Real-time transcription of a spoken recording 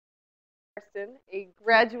Karsten, a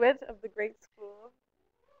graduate of the great school,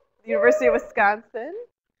 the University of Wisconsin,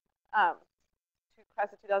 um,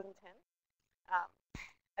 class of 2010. Um,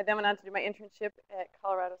 I then went on to do my internship at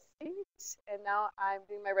Colorado State, and now I'm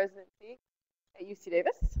doing my residency at UC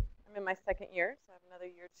Davis. I'm in my second year, so I have another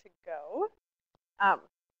year to go. Um,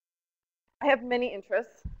 I have many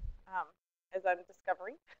interests, um, as I'm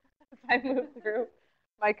discovering as I move through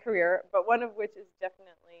my career, but one of which is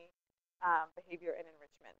definitely behavior and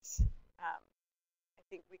enrichment. Um, I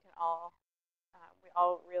think we all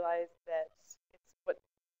realize that it's what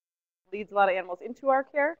leads a lot of animals into our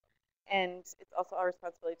care, and it's also our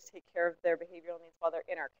responsibility to take care of their behavioral needs while they're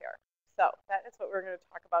in our care. So that is what we're going to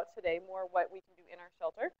talk about today, more what we can do in our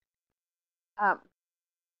shelter. Um,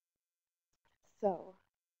 so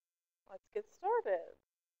let's get started.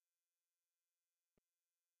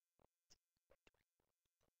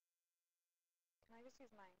 Can I just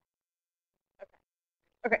use mine? Okay.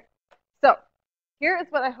 Okay. So here is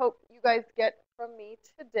what I hope you guys get from me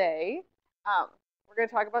today. We're going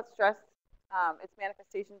to talk about stress, its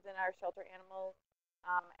manifestations in our shelter animals,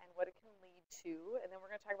 and what it can lead to. And then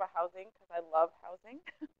we're going to talk about housing because I love housing.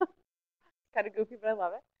 It's kind of goofy, but I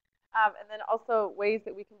love it. And then also ways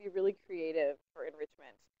that we can be really creative for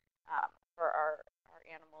enrichment for our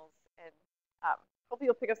animals. And hopefully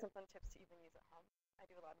you'll pick up some fun tips to even use at home. I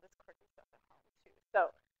do a lot of this quirky stuff at home too.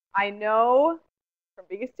 So I know from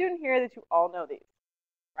being a student here that you all know these,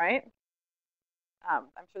 right? I'm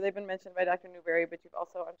sure they've been mentioned by Dr. Newberry, but you've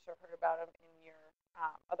also, I'm sure, heard about them in your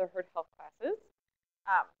other herd health classes.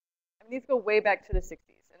 I mean, these go way back to the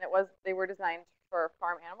 60s, and they were designed for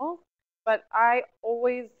farm animals. But I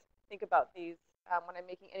always think about these when I'm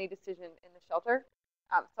making any decision in the shelter.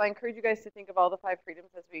 So I encourage you guys to think of all the 5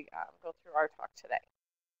 freedoms as we go through our talk today.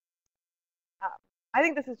 I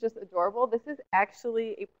think this is just adorable. This is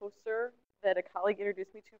actually a poster that a colleague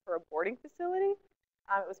introduced me to for a boarding facility.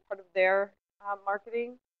 It was part of their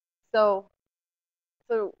marketing. So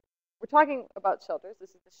we're talking about shelters.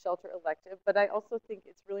 This is the shelter elective, but I also think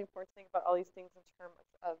it's really important to think about all these things in terms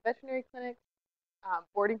of veterinary clinics,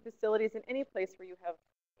 boarding facilities, and any place where you have,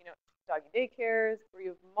 doggy daycares, where you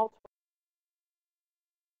have multiple.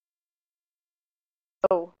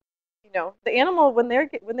 So, the animal when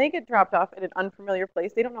they get dropped off at an unfamiliar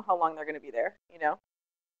place, they don't know how long they're going to be there.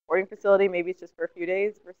 Boarding facility, maybe it's just for a few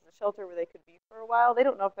days, versus a shelter where they could be for a while. They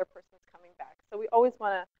don't know if their person's coming back. So we always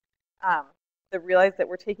want to realize that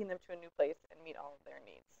we're taking them to a new place and meet all of their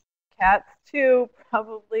needs. Cats too,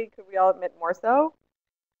 probably, could we all admit, more so.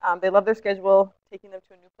 They love their schedule. Taking them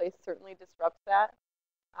to a new place certainly disrupts that.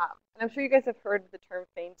 And I'm sure you guys have heard the term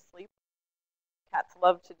feigned sleep. Cats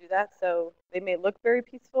love to do that. So they may look very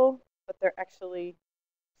peaceful, but they're actually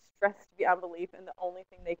stressed beyond belief, and the only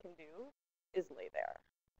thing they can do is lay there.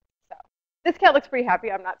 So this cat looks pretty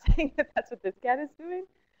happy. I'm not saying that that's what this cat is doing,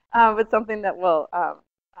 but something that we'll talk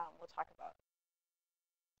about.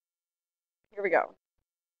 Here we go.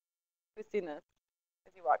 Who's seen this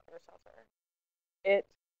as you walk through a shelter? It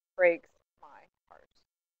breaks my heart.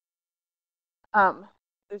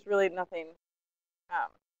 There's really nothing.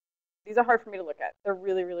 These are hard for me to look at. They're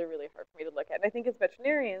really, really, really hard for me to look at. And I think as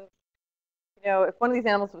veterinarians, if one of these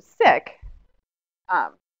animals was sick,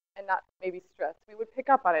 and not maybe stressed, we would pick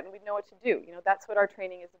up on it and we'd know what to do. That's what our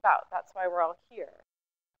training is about. That's why we're all here.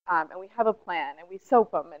 And we have a plan, and we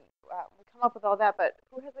soap them, and we come up with all that. But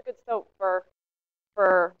who has a good soap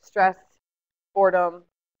for stress, boredom,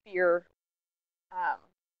 fear?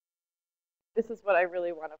 This is what I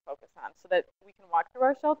really want to focus on, so that we can walk through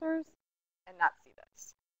our shelters and not see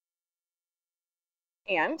this.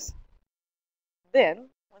 And then,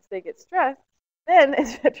 once they get stressed, then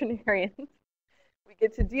as veterinarians, we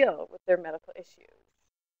get to deal with their medical issues.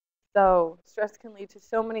 So stress can lead to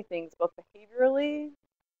so many things, both behaviorally,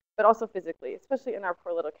 but also physically, especially in our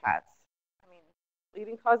poor little cats. I mean,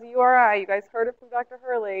 leading cause of URI, you guys heard it from Dr.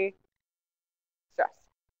 Hurley, stress.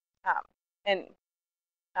 And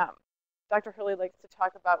Dr. Hurley likes to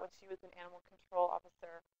talk about when she was an animal control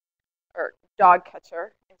officer, or dog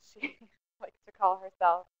catcher, as she likes to call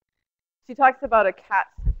herself. She talks about a cat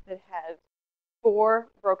that had 4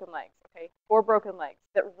 broken legs, okay? 4 broken legs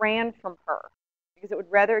that ran from her because it would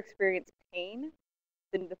rather experience pain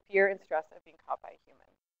than the fear and stress of being caught by a human.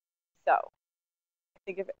 So, I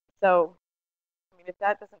think if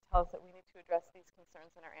that doesn't tell us that we need to address these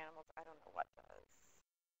concerns in our animals, I don't know what does.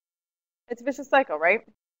 It's a vicious cycle, right?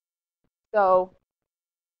 So,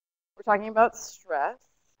 we're talking about stress.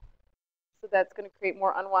 So that's going to create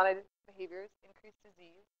more unwanted behaviors, increased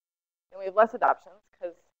disease. Then we have less adoptions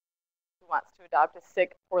because who wants to adopt a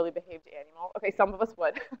sick, poorly behaved animal. Okay, some of us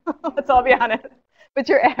would. Let's all be honest. But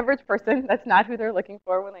your average person, that's not who they're looking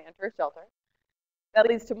for when they enter a shelter. That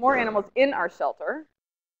leads to more animals in our shelter.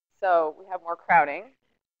 So we have more crowding.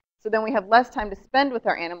 So then we have less time to spend with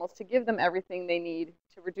our animals to give them everything they need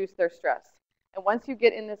to reduce their stress. And once you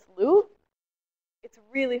get in this loop, it's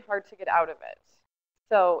really hard to get out of it.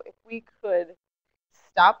 So if we could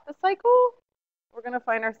stop the cycle, we're going to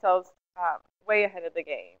find ourselves way ahead of the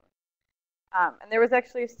game. And there was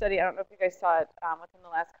actually a study, I don't know if you guys saw it, within the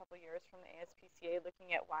last couple of years from the ASPCA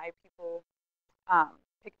looking at why people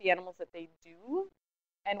pick the animals that they do.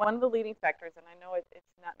 And one of the leading factors, and I know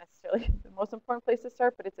it's not necessarily the most important place to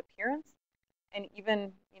start, but it's appearance, and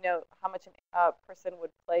even how much a person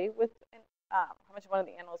would play with, how much one of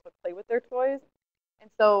the animals would play with their toys. And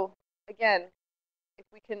so again, if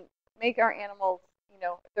we can make our animals,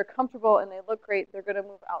 if they're comfortable and they look great, they're going to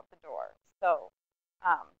move out the door. So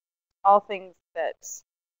all things that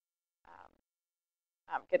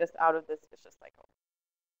get us out of this vicious cycle.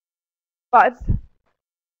 But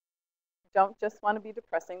don't just want to be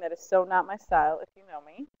depressing. That is so not my style, if you know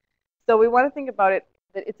me. So we want to think about it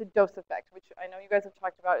that it's a dose effect, which I know you guys have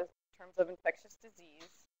talked about in terms of infectious disease,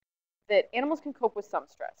 that animals can cope with some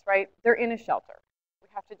stress, right? They're in a shelter. We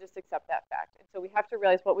have to just accept that fact. And so we have to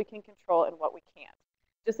realize what we can control and what we can't.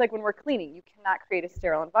 Just like when we're cleaning, you cannot create a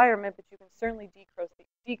sterile environment, but you can certainly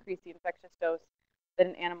decrease the infectious dose that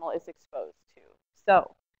an animal is exposed to.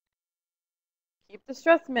 So keep the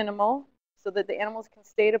stress minimal so that the animals can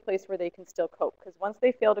stay at a place where they can still cope. Because once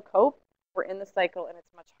they fail to cope, we're in the cycle and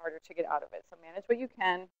it's much harder to get out of it. So manage what you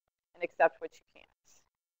can and accept what you can't.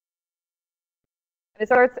 And it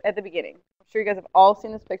starts at the beginning. I'm sure you guys have all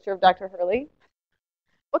seen this picture of Dr. Hurley.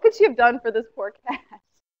 What could she have done for this poor cat?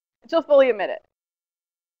 And she'll fully admit it.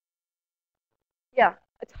 Yeah,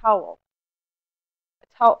 a towel.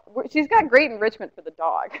 A towel. She's got great enrichment for the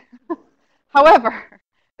dog. However,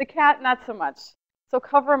 the cat, not so much. So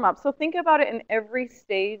cover them up. So think about it in every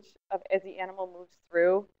stage of as the animal moves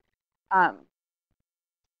through.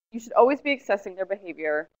 You should always be assessing their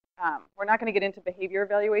behavior. We're not going to get into behavior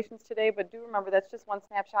evaluations today, but do remember that's just one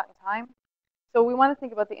snapshot in time. So we want to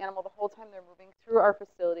think about the animal the whole time they're moving through our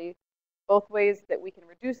facility, both ways that we can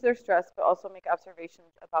reduce their stress, but also make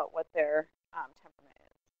observations about what their temperament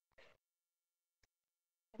is.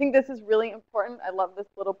 I think this is really important. I love this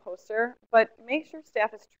little poster, but make sure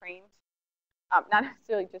staff is trained, not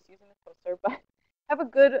necessarily just using the poster, but have a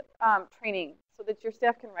good training so that your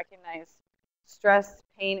staff can recognize stress,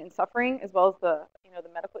 pain, and suffering, as well as the the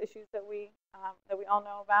medical issues that we all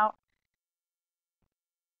know about.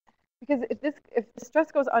 Because if the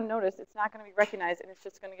stress goes unnoticed, it's not going to be recognized, and it's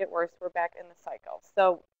just going to get worse. We're back in the cycle.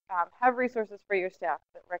 So have resources for your staff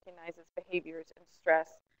that recognizes behaviors and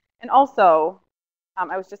stress. And also,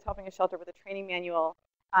 I was just helping a shelter with a training manual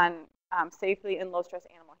on safely and low-stress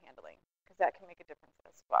animal handling, because that can make a difference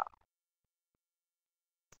as well.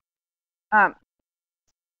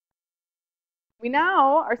 We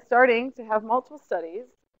now are starting to have multiple studies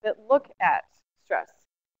that look at stress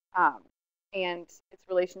and its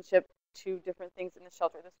relationship to different things in the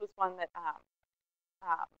shelter. This was one that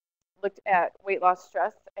looked at weight loss,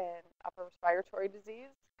 stress, and upper respiratory disease,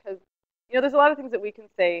 because there's a lot of things that we can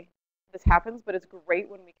say this happens, but it's great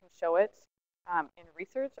when we can show it in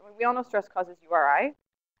research. I mean, we all know stress causes URI,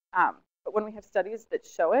 but when we have studies that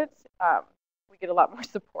show it, we get a lot more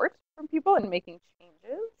support from people in making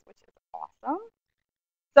changes, which is awesome.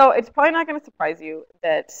 So it's probably not going to surprise you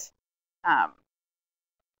that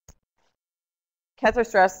cats are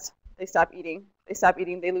stressed. They stop eating. They stop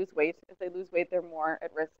eating. They lose weight. As they lose weight, they're more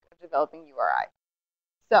at risk of developing URI.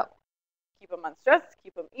 So keep them unstressed,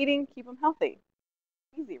 keep them eating, keep them healthy.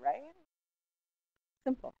 Easy, right?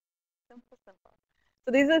 Simple. Simple, simple.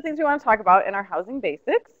 So these are the things we want to talk about in our housing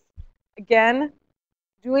basics. Again,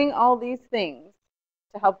 doing all these things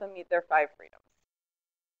to help them meet their 5 freedoms.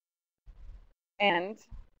 And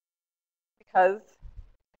because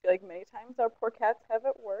I feel like many times our poor cats have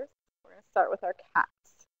it worse, we're going to start with our cats.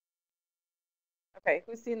 Okay,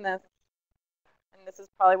 who's seen this? And this is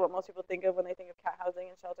probably what most people think of when they think of cat housing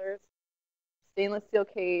and shelters. Stainless steel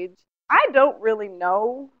cage. I don't really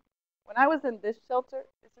know. When I was in this shelter,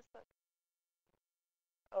 is this like,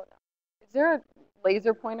 oh no. Is there a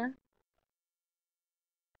laser pointer?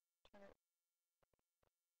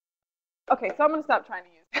 Okay, so I'm going to stop trying to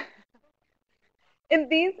use it. And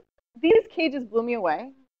these cages blew me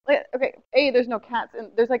away. Like, okay, there's no cats,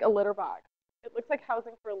 and there's like a litter box. It looks like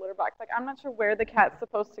housing for a litter box. Like, I'm not sure where the cat's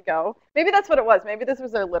supposed to go. Maybe that's what it was. Maybe this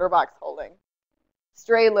was their litter box holding.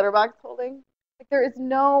 Stray litter box holding. Like, there is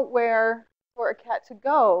nowhere for a cat to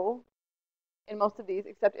go in most of these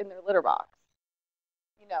except in their litter box.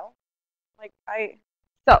 You know, like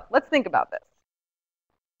so let's think about this.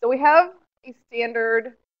 So we have a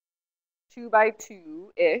standard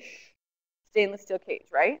 2x2-ish stainless steel cage,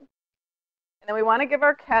 right? And then we want to give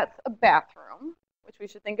our cats a bathroom, which we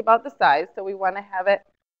should think about the size. So we want to have it,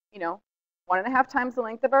 1.5 times the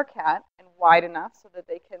length of our cat and wide enough so that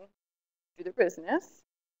they can do their business.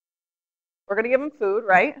 We're going to give them food,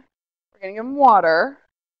 right? We're going to give them water.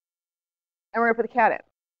 And we're going to put the cat in.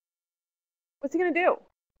 What's he going to do?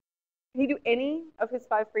 Can he do any of his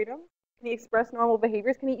 5 freedoms? Can he express normal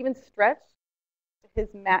behaviors? Can he even stretch to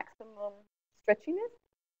his maximum stretchiness?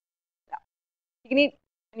 No. He can eat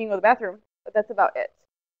and he can go to the bathroom, but that's about it.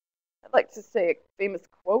 I'd like to say a famous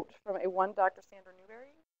quote from a one Dr. Sandra Newberry.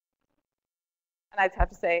 And I'd have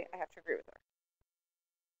to say I have to agree with her.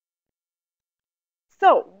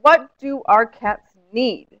 So what do our cats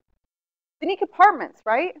need? They need compartments,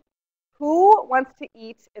 right? Who wants to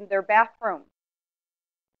eat in their bathroom?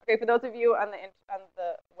 Okay, for those of you on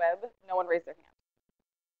the web, no one raised their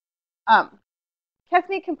hand. Cats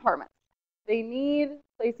need compartments. They need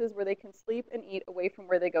places where they can sleep and eat away from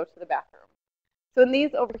where they go to the bathroom. So in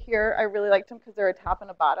these over here, I really liked them because they're a top and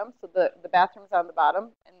a bottom. So the bathroom's on the bottom,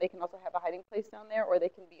 and they can also have a hiding place down there, or they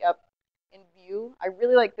can be up in view. I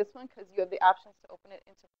really like this one because you have the options to open it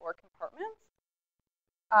into 4 compartments.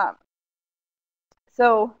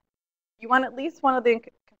 So you want at least one of the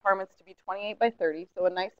compartments to be 28 by 30, so a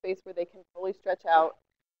nice space where they can fully stretch out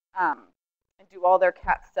and do all their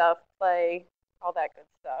cat stuff, play, all that good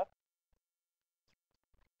stuff.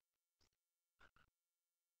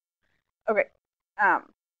 Okay,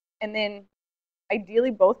 and then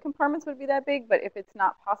ideally both compartments would be that big, but if it's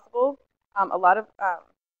not possible, a lot of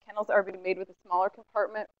kennels are being made with a smaller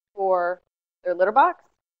compartment for their litter box,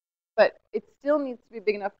 but it still needs to be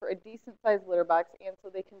big enough for a decent sized litter box and so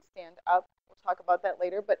they can stand up. We'll talk about that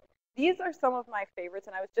later, but these are some of my favorites,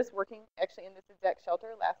 and I was just working actually in this exact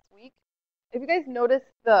shelter last week. If you guys notice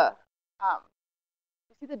you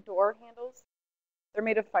see the door handles? They're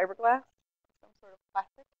made of fiberglass, some sort of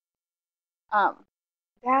plastic.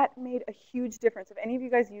 That made a huge difference. If any of you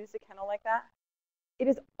guys used a kennel like that, it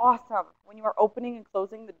is awesome when you are opening and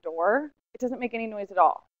closing the door. It doesn't make any noise at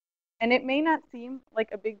all. And it may not seem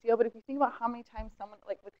like a big deal, but if you think about how many times someone,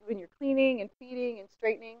 like when you're cleaning and feeding and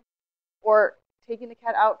straightening or taking the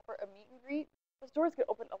cat out for a meet and greet, those doors get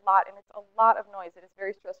opened a lot, and it's a lot of noise. It is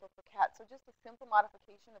very stressful for cats. So just a simple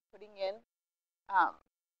modification of putting in a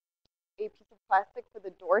piece of plastic for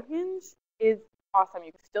the door hinge is awesome.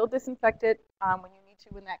 You can still disinfect it when you need to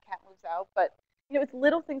when that cat moves out. But, it's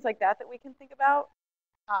little things like that that we can think about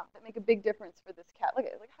that make a big difference for this cat. Look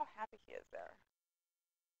how happy he is there.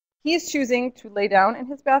 He is choosing to lay down in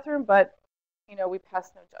his bathroom, but, we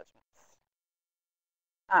pass no judgments.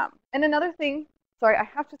 And another thing, sorry, I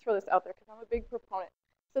have to throw this out there because I'm a big proponent.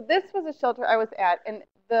 So this was a shelter I was at, and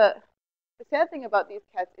the sad thing about these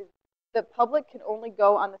cats is the public can only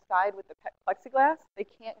go on the side with the plexiglass. They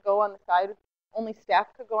can't go on the side. Only staff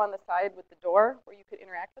could go on the side with the door where you could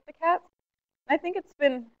interact with the cats. And I think it's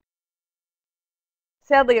been,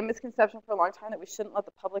 sadly, a misconception for a long time that we shouldn't let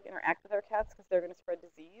the public interact with our cats because they're going to spread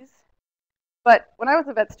disease. But when I was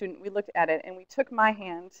a vet student, we looked at it, and we took my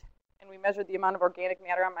hand, and we measured the amount of organic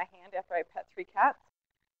matter on my hand after I pet 3 cats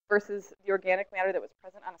versus the organic matter that was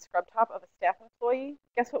present on a scrub top of a staff employee.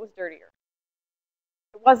 Guess what was dirtier?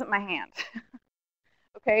 It wasn't my hand.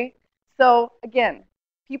 Okay? So, again,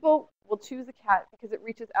 people will choose a cat because it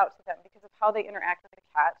reaches out to them because of how they interact with the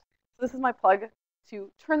cat. So this is my plug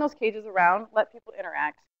to turn those cages around, let people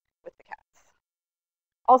interact with the cats.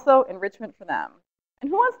 Also, enrichment for them. And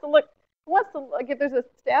who wants to look, if there's a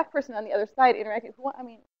staff person on the other side interacting, are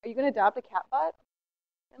you going to adopt a cat butt?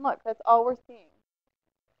 And look, that's all we're seeing.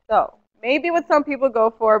 So, maybe what some people go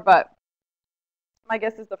for, but my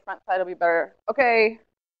guess is the front side will be better. Okay,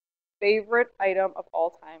 favorite item of all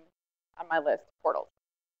time on my list, portals.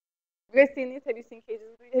 Have you guys seen these? Have you seen cages?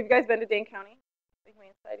 Have you guys been to Dane County? The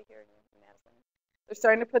Humane Society here in Madison. They're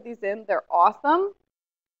starting to put these in. They're awesome.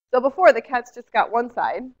 So before, the cats just got one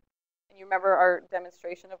side. And you remember our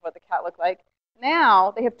demonstration of what the cat looked like.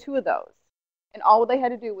 Now they have 2 of those. And all they had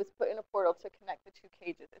to do was put in a portal to connect the 2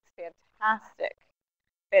 cages. It's fantastic.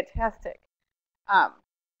 Fantastic.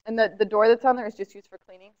 And the door that's on there is just used for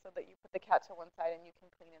cleaning so that you put the cat to one side and you can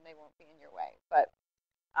clean and they won't be in your way. But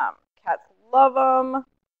cats love them.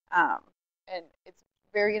 And it's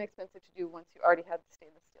very inexpensive to do once you already have the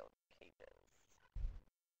stainless steel cages.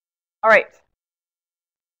 All right.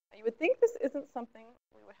 Now, you would think this isn't something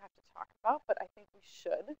we would have to talk about, but I think we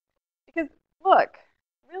should. Because, look,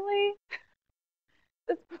 really?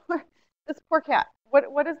 This poor cat.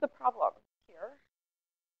 What is the problem here?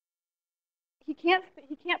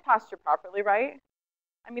 he can't posture properly, right?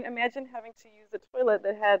 I mean, imagine having to use a toilet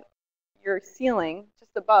that had your ceiling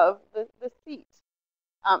just above the seat.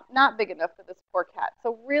 Not big enough for this poor cat.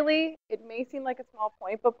 So really, it may seem like a small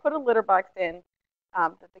point, but put a litter box in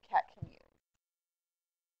that the cat can use.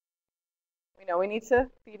 We know we need to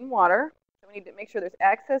feed and water, so we need to make sure there's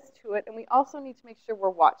access to it, and we also need to make sure we're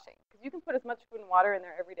watching, because you can put as much food and water in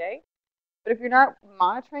there every day, but if you're not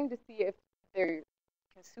monitoring to see if they're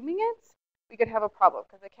consuming it, we could have a problem,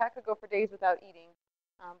 because the cat could go for days without eating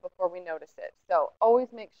before we notice it. So always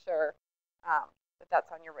make sure that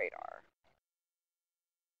that's on your radar.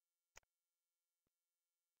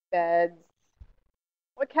 Beds.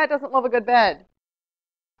 What cat doesn't love a good bed?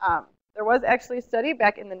 There was actually a study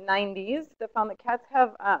back in the 90s that found that cats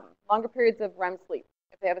have longer periods of REM sleep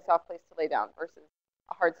if they have a soft place to lay down versus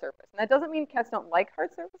a hard surface. And that doesn't mean cats don't like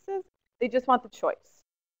hard surfaces. They just want the choice.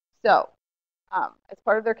 So as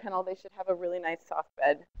part of their kennel, they should have a really nice soft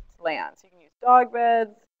bed to lay on. So you can use dog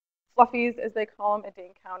beds, fluffies as they call them at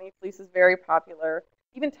Dane County. Fleece is very popular.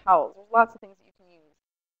 Even towels. There's lots of things that you can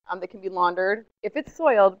use that can be laundered if it's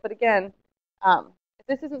soiled. But again, if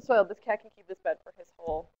this isn't soiled, this cat can keep this bed for his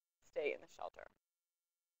whole stay in the shelter.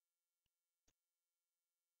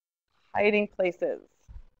 Hiding places.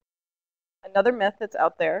 Another myth that's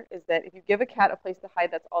out there is that if you give a cat a place to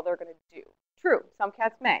hide, that's all they're going to do. True, some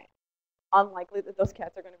cats may. Unlikely that those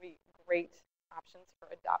cats are going to be great options for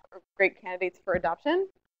great candidates for adoption.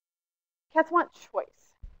 Cats want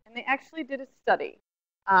choice, and they actually did a study.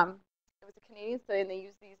 It was a Canadian study, and they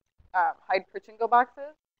used these hide, perch, and go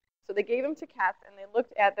boxes. So they gave them to cats, and they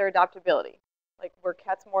looked at their adoptability. Like, were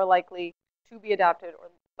cats more likely to be adopted or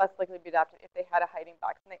less likely to be adopted if they had a hiding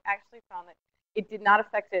box? And they actually found that it did not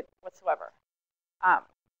affect it whatsoever.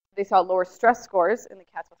 They saw lower stress scores in the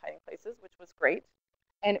cats with hiding places, which was great.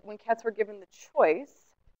 And when cats were given the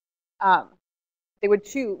choice, they would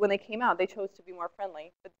choose, when they came out, they chose to be more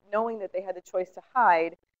friendly. But knowing that they had the choice to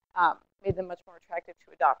hide made them much more attractive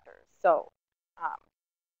to adopters. So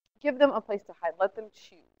give them a place to hide. Let them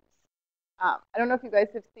choose. I don't know if you guys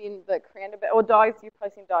have seen the Cranda bed. Well, dogs, you've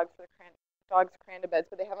probably seen dogs for the dogs' Cranda beds,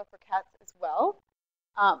 but they have them for cats as well.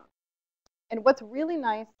 And what's really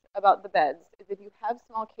nice about the beds is if you have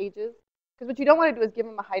small cages, because what you don't want to do is give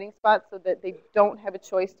them a hiding spot so that they don't have a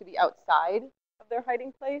choice to be outside of their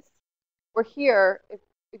hiding place. Where here, if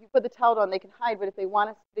you put the towel on, they can hide, but if they want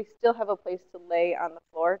to, they still have a place to lay on the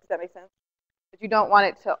floor. Does that make sense? But you don't want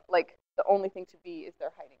it to, like, the only thing to be is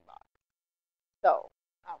their hiding box. So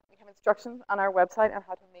we have instructions on our website on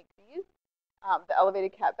how to make these, the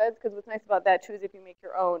elevated cat beds, because what's nice about that, too, is if you make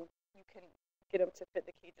your own, you can get them to fit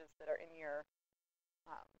the cages that are in your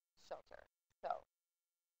shelter. So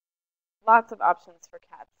lots of options for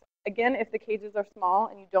cats. Again, if the cages are small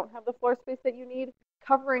and you don't have the floor space that you need,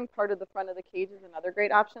 covering part of the front of the cage is another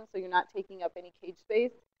great option, so you're not taking up any cage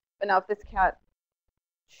space. But now if this cat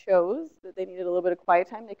chose that they needed a little bit of quiet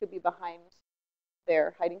time, they could be behind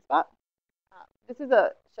their hiding spot. This is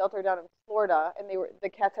a shelter down in Florida, and the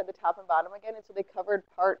cats had the top and bottom again, and so they covered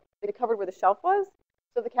where the shelf was.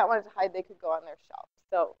 So if the cat wanted to hide, they could go on their shelf.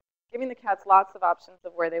 So giving the cats lots of options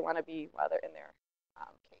of where they want to be while they're in their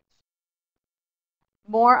cage.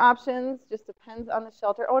 More options, just depends on the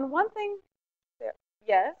shelter. Oh, and one thing there,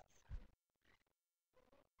 yes?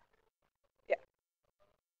 Yeah.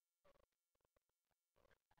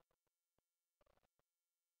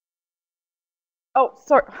 Oh,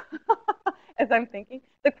 sorry. As I'm thinking.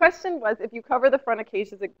 The question was, if you cover the front of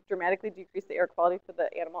cage, does it dramatically decrease the air quality for the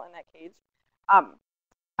animal in that cage?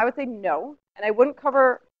 I would say no. And I wouldn't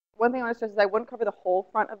cover, one thing I want to stress is I wouldn't cover the whole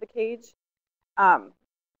front of the cage.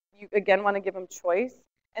 You, again, want to give them choice.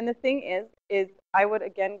 And the thing is I would,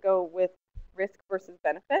 again, go with risk versus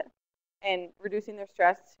benefit. And reducing their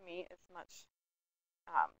stress, to me, is much,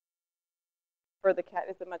 for the cat,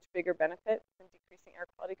 is a much bigger benefit than decreasing air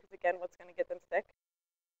quality. Because, again, what's going to get them sick?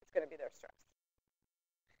 It's going to be their stress.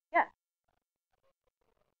 Yeah.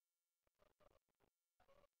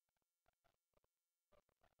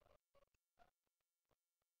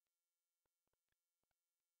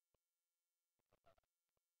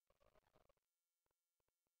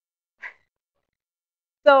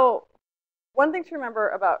 So one thing to remember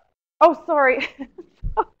about, oh, sorry.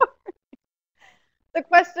 The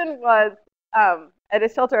question was, at a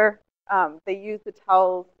shelter, they used the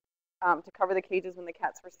towels to cover the cages when the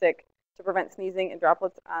cats were sick to prevent sneezing and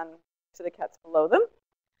droplets on to the cats below them.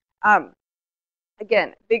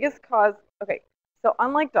 Again, biggest cause, okay, so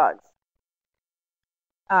unlike dogs,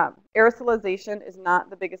 aerosolization is not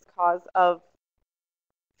the biggest cause of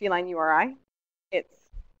feline URI.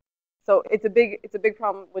 It's a big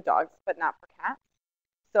problem with dogs, but not for cats.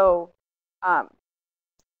 So Um,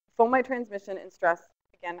 Fomite transmission and stress,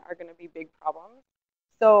 again, are going to be big problems.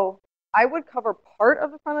 So I would cover part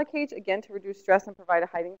of the front of the cage, again, to reduce stress and provide a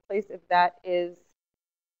hiding place if that is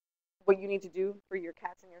what you need to do for your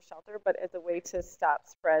cats in your shelter, but as a way to stop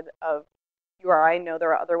spread of URI. I know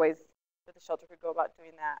there are other ways that the shelter could go about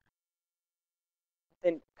doing that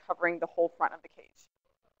than covering the whole front of the cage.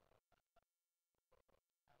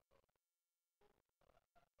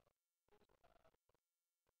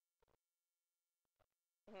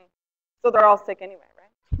 Mm-hmm. So they're all sick anyway, right?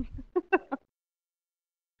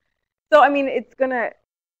 So, I mean, it's going to,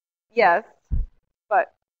 yes,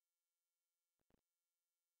 but,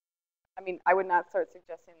 I mean, I would not start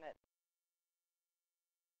suggesting that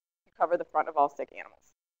you cover the front of all sick animals.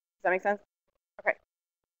 Does that make sense? Okay.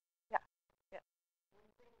 Yeah. Yeah.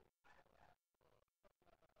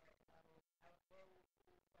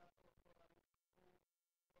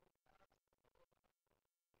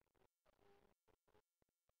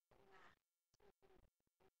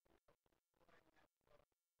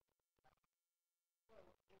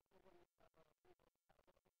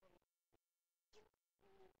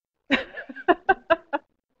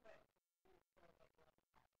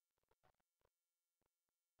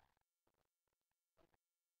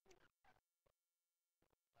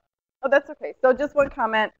 Oh, that's okay. So just one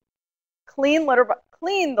comment. Clean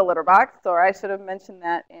the litter box. Sorry, I should have mentioned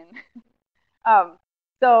that in. um,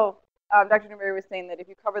 so Dr. Newberry was saying that if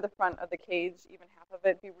you cover the front of the cage, even half of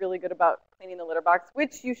it, be really good about cleaning the litter box,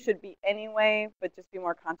 which you should be anyway, but just be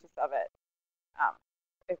more conscious of it.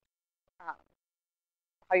 If um,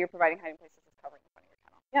 how you're providing hiding places is covering the front of your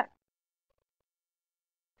kennel. Yeah.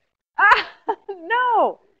 Ah,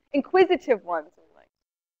 no. Inquisitive ones. Like,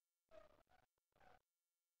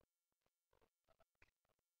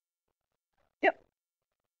 yep.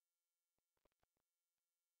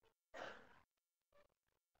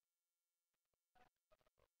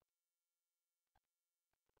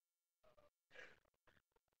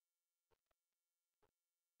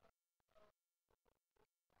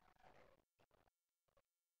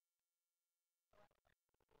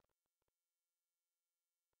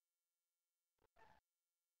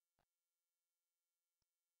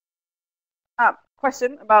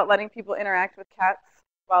 Question about letting people interact with cats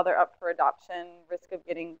while they're up for adoption, risk of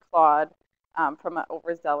getting clawed from an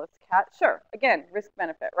overzealous cat. Sure, again, risk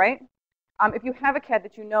benefit, right? If you have a cat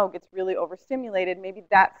that you know gets really overstimulated, maybe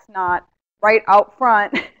that's not right out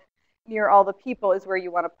front near all the people is where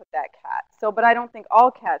you want to put that cat. So, but I don't think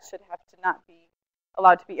all cats should have to not be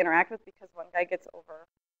allowed to be interacted with because one guy gets over,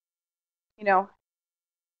 you know,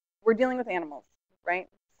 we're dealing with animals, right?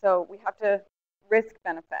 So we have to risk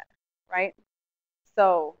benefit, right?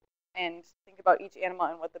 So, and think about each animal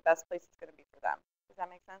and what the best place is going to be for them. Does that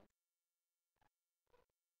make sense?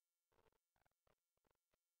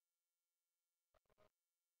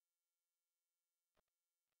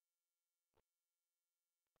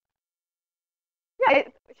 Yeah.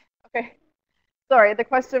 Okay. Sorry. The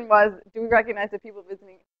question was, do we recognize that people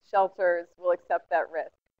visiting shelters will accept that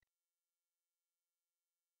risk?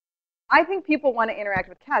 I think people want to interact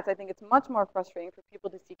with cats. I think it's much more frustrating for people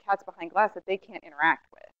to see cats behind glass that they can't interact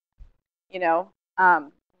with. You know,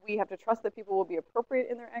 we have to trust that people will be appropriate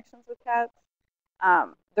in their actions with cats.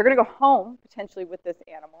 They're going to go home potentially with this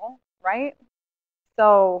animal, right?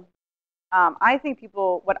 So I think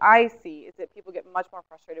people, what I see is that people get much more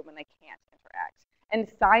frustrated when they can't interact. And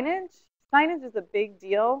signage is a big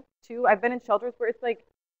deal too. I've been in shelters where it's like,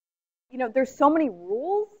 you know, there's so many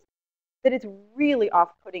rules that it's really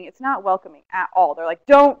off-putting. It's not welcoming at all. They're like,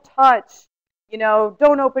 don't touch, you know,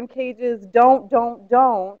 don't open cages, don't.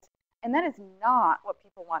 And that is not what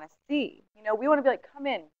people want to see. You know, we want to be like, come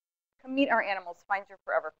in, come meet our animals, find your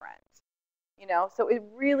forever friend. You know, so it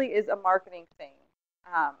really is a marketing thing.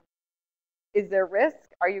 Um, is there risk?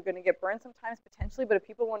 Are you going to get burned sometimes? Potentially, but if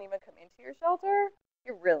people won't even come into your shelter,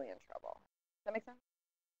 you're really in trouble. Does that make sense?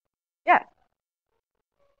 Yeah.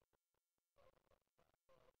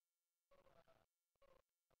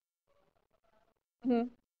 Mm-hmm.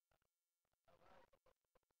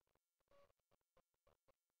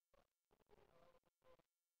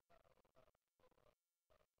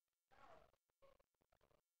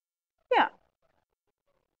 Yeah.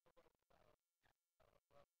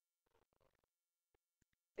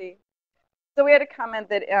 See, so we had a comment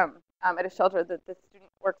that at a shelter that the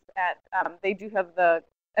student works at, they do have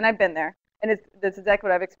and I've been there, and that's exactly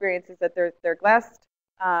what I've experienced is that they're glass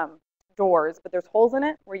um, doors, but there's holes in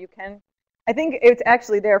it where you can. I think it's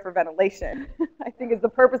actually there for ventilation. I think is the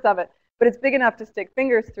purpose of it, but it's big enough to stick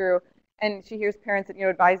fingers through. And she hears parents,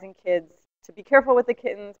 advising kids to be careful with the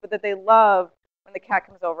kittens, but that they love when the cat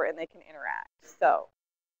comes over and they can interact. So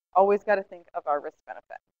Always got to think of our risk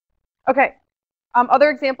benefit. Okay. Other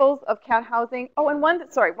examples of cat housing. Oh, and one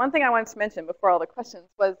thing I wanted to mention before all the questions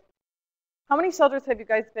was, how many shelters have you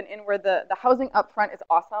guys been in where the housing up front is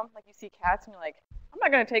awesome? Like you see cats and you're like, I'm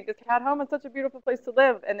not going to take this cat home. It's such a beautiful place to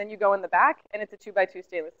live. And then you go in the back and it's a 2x2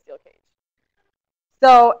 stainless steel cage.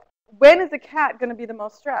 So when is a cat going to be the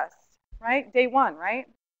most stressed, right? Day one, right?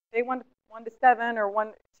 Day 1 to 7 or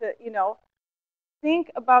 1 to,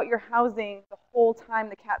 think about your housing the whole time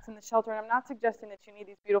the cat's in the shelter. And I'm not suggesting that you need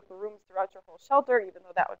these beautiful rooms throughout your whole shelter, even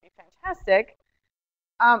though that would be fantastic.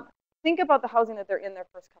 Think about the housing that they're in their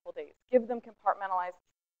first couple days. Give them compartmentalized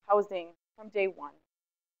housing from day 1.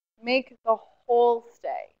 Make the whole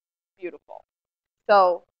stay beautiful.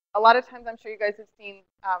 So a lot of times I'm sure you guys have seen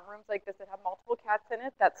rooms like this that have multiple cats in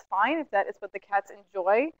it. That's fine if that is what the cats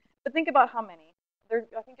enjoy. But think about how many.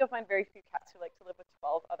 I think you'll find very few cats who like to live with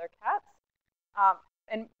 12 other cats.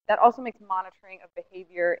 And that also makes monitoring of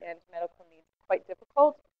behavior and medical needs quite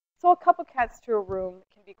difficult. So a couple cats to a room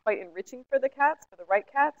can be quite enriching for the cats, for the right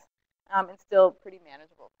cats, and still pretty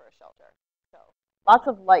manageable for a shelter. So lots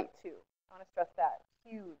of light too. I want to stress that.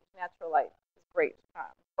 Huge natural light is great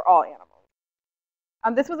for all animals.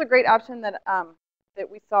 This was a great option that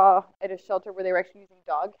we saw at a shelter where they were actually using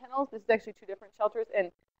dog kennels. This is actually 2 different shelters,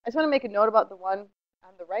 and I just want to make a note about the one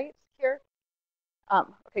on the right here.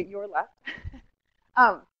 Okay, your left.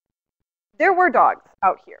 There were dogs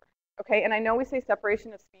out here, okay? And I know we say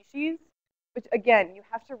separation of species, which again, you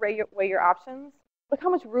have to weigh your options. Look how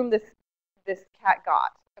much room this cat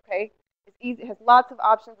got, okay? It's easy, it has lots of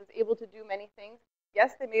options, it's able to do many things.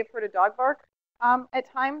 Yes, they may have heard a dog bark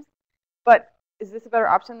at times, but is this a better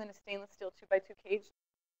option than a stainless steel 2x2 cage?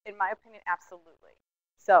 In my opinion, absolutely.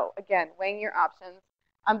 So again, weighing your options.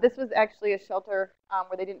 This was actually a shelter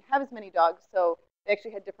where they didn't have as many dogs, so they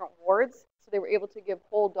actually had different wards, so they were able to give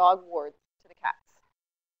whole dog wards to the cats.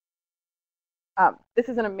 This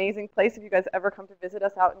is an amazing place if you guys ever come to visit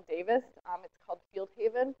us out in Davis. It's called Field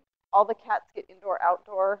Haven. All the cats get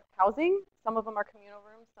indoor-outdoor housing. Some of them are communal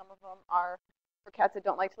rooms. Some of them are for cats that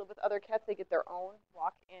don't like to live with other cats. They get their own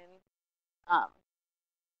walk-in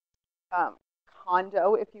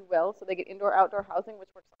condo, if you will. So they get indoor-outdoor housing, which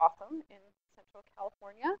works awesome in Central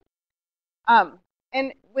California.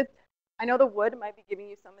 And I know the wood might be giving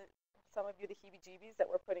you some of you the heebie-jeebies that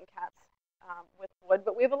we're putting cats with wood,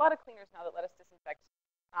 but we have a lot of cleaners now that let us disinfect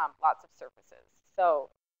lots of surfaces. So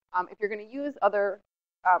if you're going to use other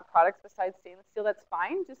products besides stainless steel, that's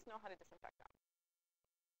fine. Just know how to disinfect them.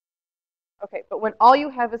 Okay, but when all you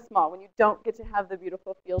have is small, when you don't get to have the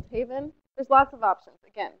beautiful Field Haven, there's lots of options.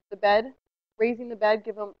 Again, the bed, raising the bed,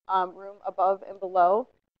 give them room above and below,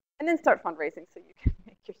 and then start fundraising so you can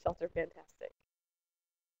make your shelter fantastic.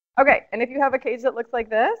 Okay, and if you have a cage that looks like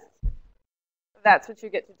this, that's what you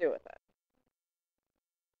get to do with it.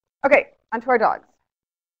 Okay, onto our dogs.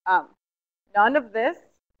 None of this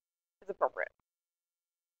is appropriate.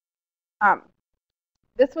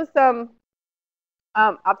 This was some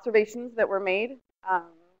observations that were made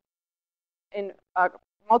in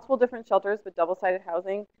multiple different shelters with double-sided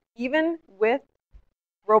housing, even with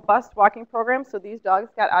robust walking programs. So these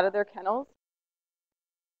dogs got out of their kennels.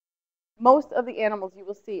 Most of the animals you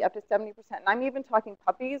will see, up to 70%, and I'm even talking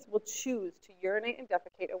puppies, will choose to urinate and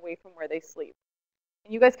defecate away from where they sleep.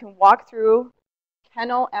 And you guys can walk through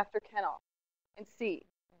kennel after kennel and see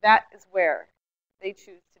that is where they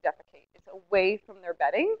choose to defecate. It's away from their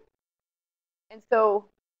bedding. And so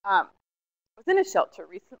I was in a shelter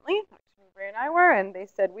recently, actually Ray and I were, and they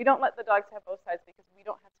said, we don't let the dogs have both sides because we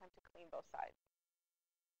don't have time to clean both sides.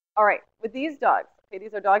 All right, with these dogs, okay,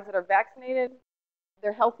 these are dogs that are vaccinated,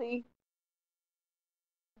 they're healthy.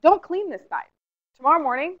 Don't clean this side. Tomorrow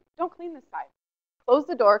morning, don't clean this side. Close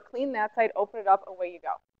the door, clean that side, open it up, away you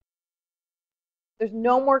go. There's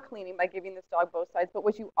no more cleaning by giving this dog both sides, but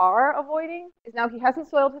what you are avoiding is now he hasn't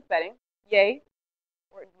soiled his bedding. Yay.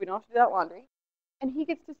 We don't have to do that laundry. And he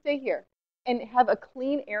gets to stay here and have a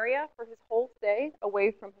clean area for his whole stay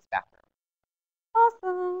away from his bathroom.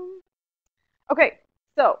 Awesome. Okay,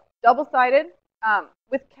 so double-sided.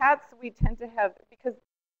 With cats, we tend to have, because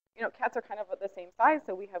cats are kind of the same size,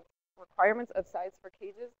 so we have requirements of size for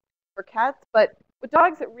cages for cats. But with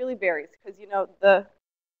dogs, it really varies because the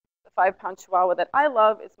 5-pound Chihuahua that I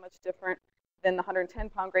love is much different than the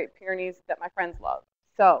 110-pound Great Pyrenees that my friends love.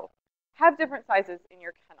 So have different sizes in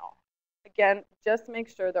your kennel. Again, just make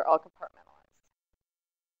sure they're all compartmentalized.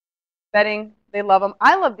 Bedding, they love them.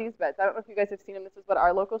 I love these beds. I don't know if you guys have seen them. This is what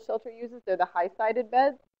our local shelter uses. They're the high-sided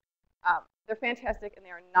beds. They're fantastic, and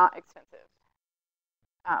they are not expensive.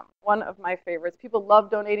 One of my favorites. People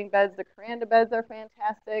love donating beds. The Karanda beds are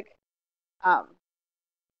fantastic.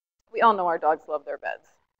 We all know our dogs love their beds.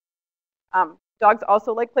 Dogs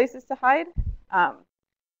also like places to hide.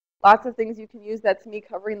 Lots of things you can use. That's me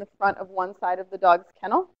covering the front of one side of the dog's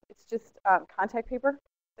kennel. It's just contact paper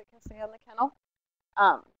that can stay on the kennel.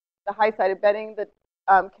 The high-sided bedding that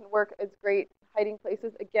can work as great hiding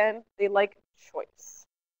places. Again, they like choice.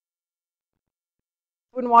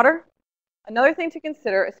 Food and water. Another thing to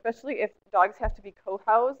consider, especially if dogs have to be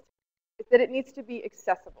co-housed, is that it needs to be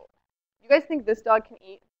accessible. You guys think this dog can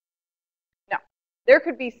eat? No. There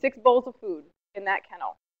could be 6 bowls of food in that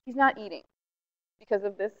kennel. He's not eating because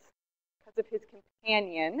of this, because of his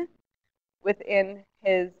companion within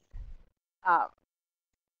his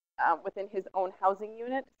own housing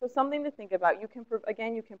unit. So something to think about. You can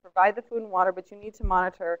provide the food and water, but you need to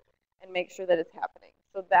monitor and make sure that it's happening.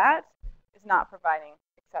 So that is not providing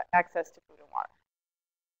access to food and water.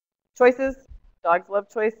 Choices. Dogs love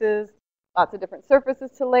choices. Lots of different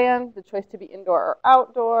surfaces to lay on. The choice to be indoor or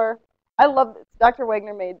outdoor. I love this. Dr.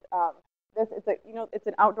 Wagner made this. It's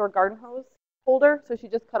an outdoor garden hose holder. So she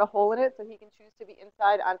just cut a hole in it so he can choose to be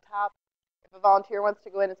inside on top. If a volunteer wants to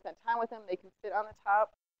go in and spend time with him, they can sit on the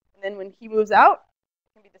top. And then when he moves out,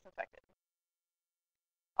 it can be disinfected.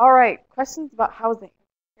 All right, questions about housing.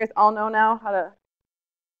 You guys all know now how to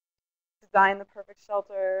design the perfect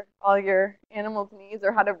shelter, all your animals' needs,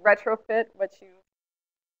 or how to retrofit what you've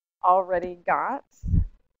already got.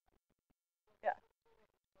 Yeah.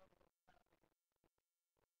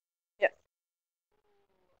 Yes.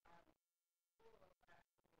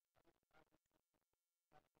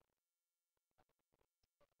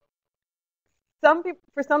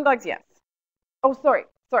 For some dogs, yes. Oh, sorry.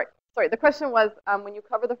 The question was, when you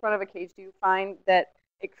cover the front of a cage, do you find that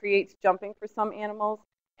it creates jumping for some animals?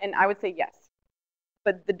 And I would say yes.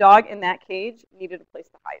 But the dog in that cage needed a place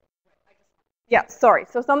to hide. Yeah, sorry.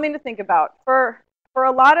 So something to think about. For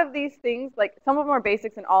a lot of these things, like some of them are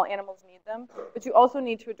basics and all animals need them, but you also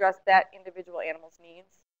need to address that individual animal's needs.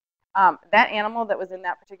 That animal that was in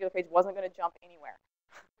that particular cage wasn't going to jump anywhere.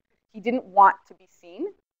 He didn't want to be seen.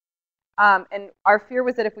 And our fear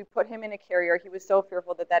was that if we put him in a carrier, he was so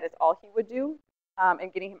fearful that that is all he would do,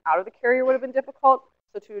 and getting him out of the carrier would have been difficult.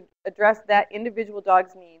 So to address that individual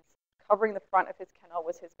dog's needs, covering the front of his kennel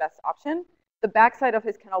was his best option. The backside of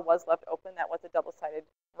his kennel was left open. That was a double-sided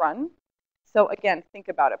run. So again, think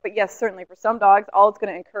about it. But yes, certainly for some dogs, all it's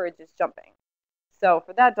going to encourage is jumping. So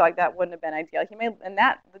for that dog, that wouldn't have been ideal.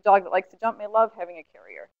 The dog that likes to jump may love having a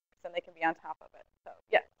carrier, because then they can be on top of it. So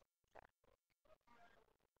yeah.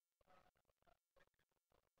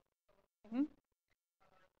 Mm-hmm.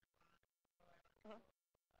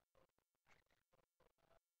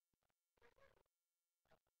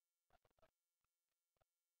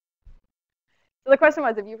 So the question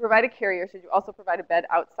was, if you provide a carrier, should you also provide a bed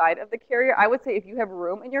outside of the carrier? I would say if you have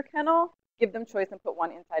room in your kennel, give them choice and put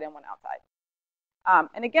one inside and one outside.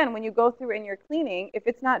 And again, when you go through and you're cleaning, if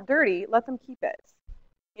it's not dirty, let them keep it.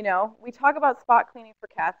 You know, we talk about spot cleaning for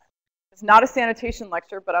cats. It's not a sanitation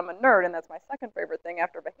lecture, but I'm a nerd, and that's my second favorite thing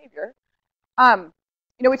after behavior.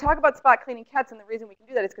 We talk about spot cleaning cats, and the reason we can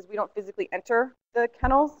do that is because we don't physically enter the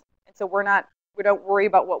kennels, and so we don't worry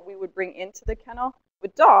about what we would bring into the kennel.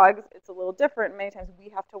 With dogs, it's a little different. Many times we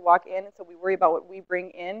have to walk in, and so we worry about what we bring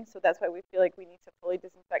in. So that's why we feel like we need to fully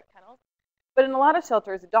disinfect kennels. But in a lot of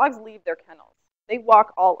shelters, dogs leave their kennels. They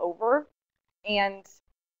walk all over, and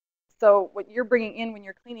so what you're bringing in when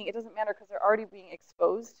you're cleaning, it doesn't matter because they're already being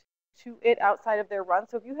exposed to it outside of their run.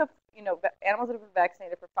 So if you have, animals that have been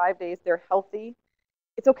vaccinated for 5 days, they're healthy,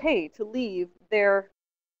 it's okay to leave their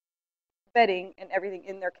bedding and everything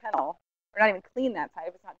in their kennel, or not even clean that side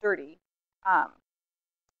if it's not dirty.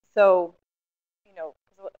 So,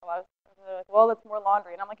 because a lot of people are like, well, that's more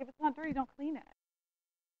laundry. And I'm like, if it's not dirty, don't clean it.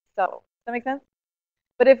 So, does that make sense?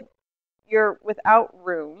 But if you're without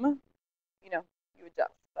room, you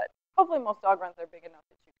adjust. But hopefully most dog runs are big enough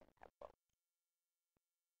that you can have both.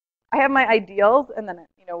 I have my ideals, and then,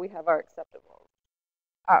 we have our acceptables.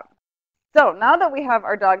 So now that we have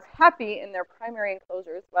our dogs happy in their primary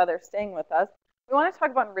enclosures while they're staying with us, we want to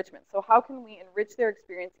talk about enrichment. So how can we enrich their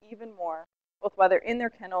experience even more, both while they're in their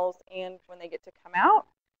kennels and when they get to come out?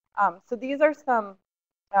 So these are some,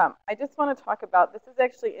 I just want to talk about, this is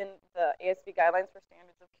actually in the ASV Guidelines for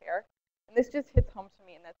Standards of Care, and this just hits home to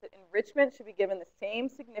me, and that's that enrichment should be given the same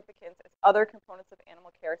significance as other components of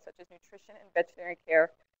animal care, such as nutrition and veterinary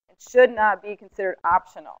care, and should not be considered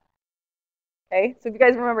optional. Okay, so if you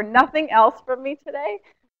guys remember nothing else from me today,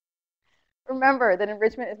 remember that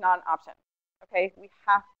enrichment is not an option. Okay, we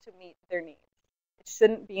have to meet their needs. It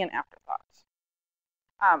shouldn't be an afterthought.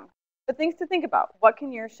 But things to think about. What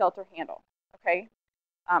can your shelter handle? Okay,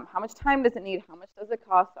 how much time does it need? How much does it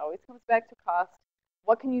cost? It always comes back to cost.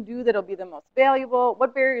 What can you do that'll be the most valuable?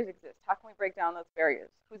 What barriers exist? How can we break down those barriers?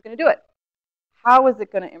 Who's going to do it? How is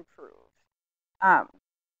it going to improve?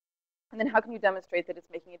 And then how can you demonstrate that it's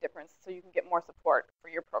making a difference so you can get more support for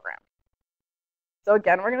your program? So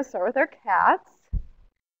again, we're going to start with our cats.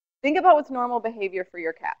 Think about what's normal behavior for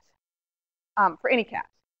your cat, for any cat.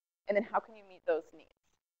 And then how can you meet those needs?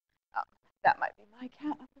 That might be my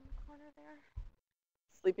cat up in the corner there,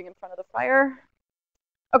 sleeping in front of the fire.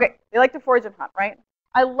 Okay, they like to forage and hunt, right?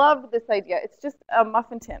 I love this idea. It's just a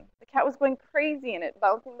muffin tin. The cat was going crazy in it,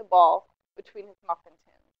 bouncing the ball between his muffin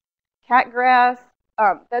tins. Cat grass,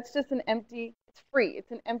 that's just an empty, it's free.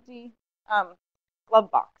 It's an empty glove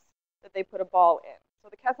box that they put a ball in. So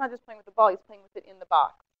the cat's not just playing with the ball, he's playing with it in the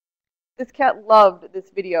box. This cat loved this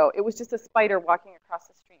video. It was just a spider walking across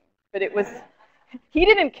the stream. But it was, he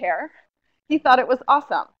didn't care. He thought it was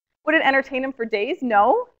awesome. Would it entertain him for days?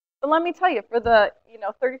 No. But let me tell you, for the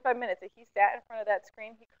 35 minutes that he sat in front of that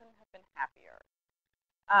screen, he couldn't have been happier.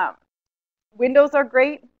 Windows are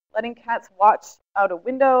great. Letting cats watch out a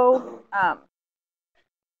window.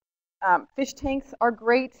 Fish tanks are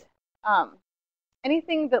great.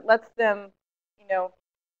 Anything that lets them,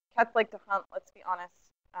 cats like to hunt, let's be honest.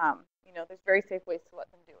 There's very safe ways to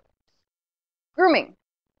let them do it. Grooming.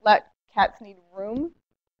 Cats need room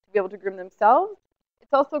to be able to groom themselves.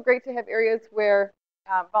 It's also great to have areas where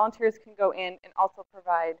volunteers can go in and also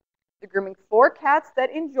provide the grooming for cats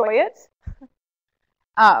that enjoy it.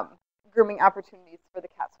 Grooming opportunities for the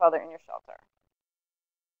cats while they're in your shelter.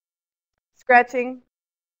 Scratching,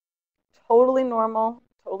 totally normal,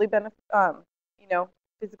 totally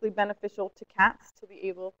physically beneficial to cats to be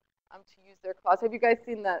able to use their claws. Have you guys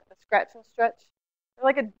seen the scratch and stretch? They're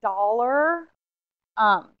like $1.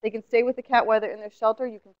 They can stay with the cat while they're in their shelter.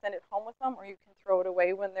 You can send it home with them, or you can throw it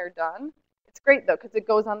away when they're done. It's great, though, because it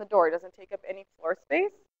goes on the door. It doesn't take up any floor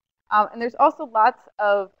space. And there's also lots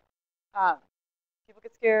of people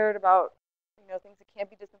get scared about things that can't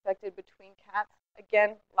be disinfected between cats.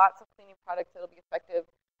 Again, lots of cleaning products that'll be effective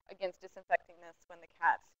against disinfecting this when the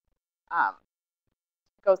cat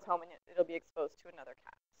goes home and it'll be exposed to another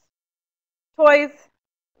cat. Toys,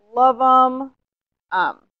 love them.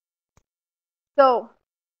 So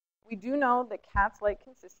we do know that cats like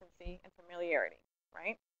consistency and familiarity,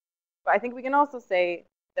 right? But I think we can also say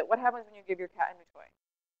that what happens when you give your cat a new toy?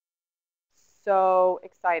 So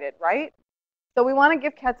excited, right? So we want to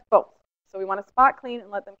give cats both. So we want to spot clean and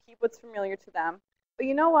let them keep what's familiar to them. But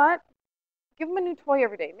you know what? Give them a new toy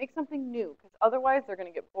every day. Make something new, because otherwise they're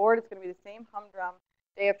going to get bored. It's going to be the same humdrum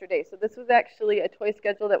day after day. So this was actually a toy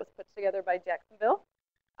schedule that was put together by Jacksonville.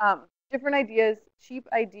 Different ideas, cheap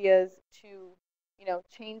ideas to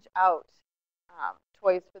change out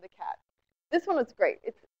toys for the cat. This one was great.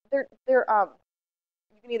 You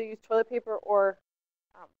can either use toilet paper or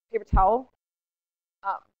paper towel,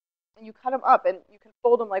 and you cut them up and you can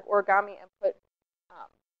fold them like origami and put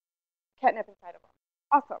catnip inside of them.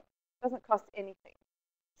 Awesome. Doesn't cost anything.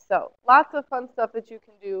 So lots of fun stuff that you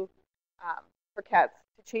can do for cats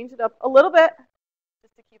to change it up a little bit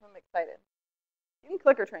just to keep them excited. You can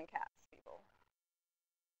clicker train cats, people.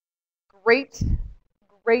 Great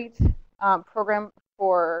program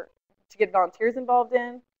to get volunteers involved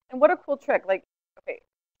in. And what a cool trick. Okay,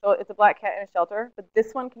 so it's a black cat in a shelter, but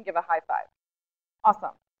this one can give a high five.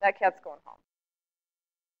 Awesome. That cat's going home.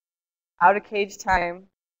 Out of cage time.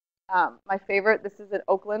 My favorite, this is in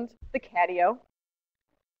Oakland, the catio.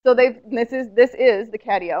 So this is the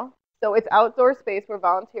catio. So it's outdoor space where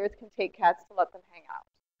volunteers can take cats to let them hang out.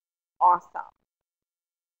 Awesome.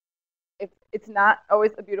 If it's not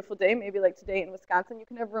always a beautiful day, maybe like today in Wisconsin, you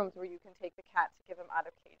can have rooms where you can take the cat to give them out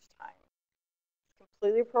of cage time. It's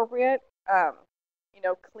completely appropriate.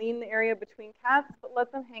 Clean the area between cats, but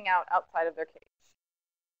let them hang out outside of their cage.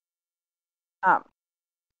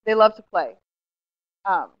 They love to play.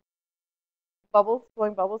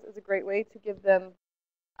 Blowing bubbles is a great way to give them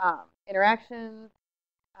interactions,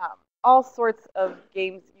 all sorts of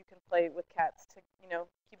games you can play with cats to,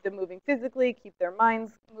 keep them moving physically, keep their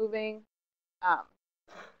minds moving,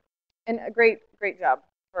 and a great job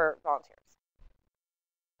for volunteers.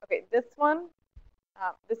 Okay, this one,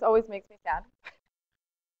 this always makes me sad.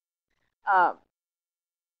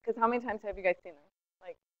 Because how many times have you guys seen them?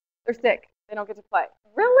 Like, they're sick. They don't get to play.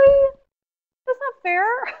 Really? That's not fair.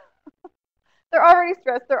 They're already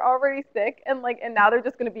stressed. They're already sick. And now they're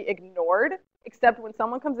just going to be ignored, except when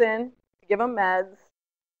someone comes in to give them meds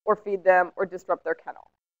or feed them or disrupt their kennel.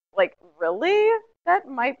 Really? That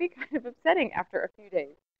might be kind of upsetting after a few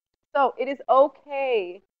days. So it is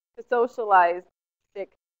okay to socialize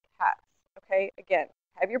sick cats. Okay? Again,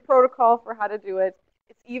 have your protocol for how to do it.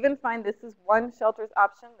 It's even fine. This is one shelter's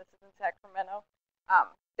option. This is in Sacramento.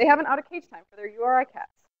 They have an out of cage time for their URI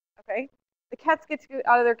cats. Okay, the cats get to get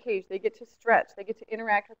out of their cage. They get to stretch. They get to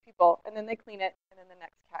interact with people, and then they clean it, and then the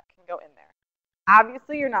next cat can go in there.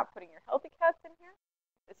 Obviously, you're not putting your healthy cats in here.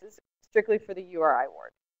 This is strictly for the URI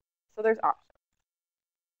ward. So there's options.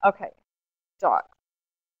 Okay, dogs.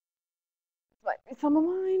 This might be some of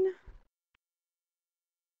mine.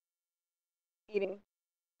 Eating.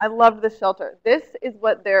 I loved this shelter. This is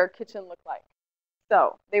what their kitchen looked like.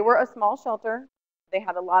 So they were a small shelter. They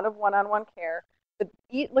had a lot of one-on-one care. But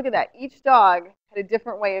look at that. Each dog had a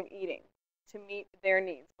different way of eating to meet their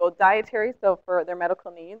needs, both dietary, so for their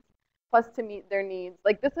medical needs, plus to meet their needs.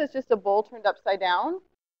 Like this is just a bowl turned upside down,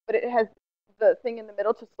 but it has the thing in the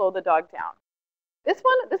middle to slow the dog down. This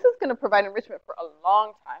is going to provide enrichment for a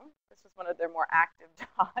long time. This was one of their more active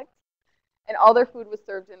dogs. And all their food was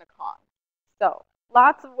served in a Kong. So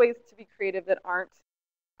lots of ways to be creative that aren't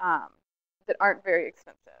very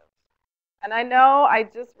expensive. And I know I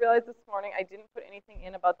just realized this morning I didn't put anything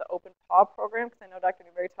in about the Open Paw program because I know Dr.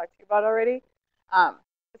 Newberry talked to you about already.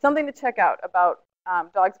 It's something to check out about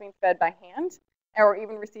dogs being fed by hand or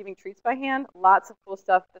even receiving treats by hand. Lots of cool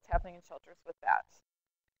stuff that's happening in shelters with that.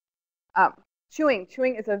 Chewing.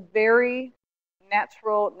 Chewing is a very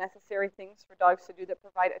natural, necessary things for dogs to do that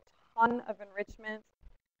provide a ton of enrichment.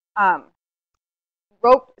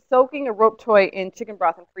 Soaking a rope toy in chicken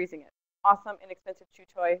broth and freezing it. Awesome, inexpensive chew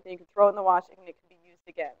toy. Then you can throw it in the wash and it can be used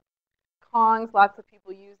again. Kongs, lots of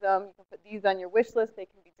people use them. You can put these on your wish list. They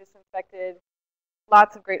can be disinfected.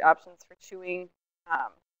 Lots of great options for chewing.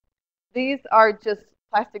 These are just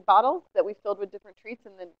plastic bottles that we filled with different treats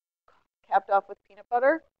and then capped off with peanut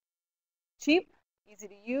butter. Cheap, easy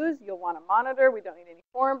to use. You'll want to monitor. We don't need any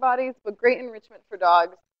foreign bodies, but great enrichment for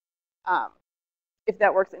dogs if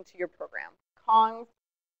that works into your program. Kongs,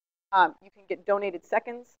 you can get donated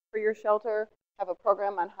seconds for your shelter, have a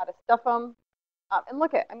program on how to stuff them. And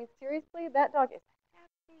look at, I mean, seriously, that dog is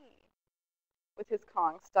happy with his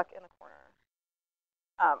Kong stuck in the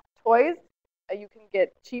corner. Toys, you can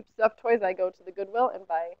get cheap stuffed toys. I go to the Goodwill and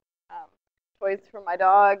buy toys for my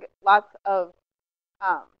dog. Lots of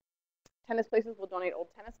tennis places will donate old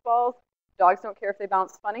tennis balls. Dogs don't care if they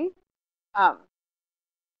bounce funny.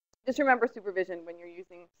 Just remember supervision when you're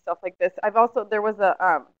using stuff like this. There was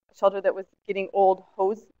a shelter that was getting old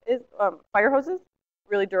fire hoses,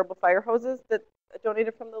 really durable fire hoses that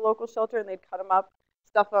donated from the local shelter, and they'd cut them up,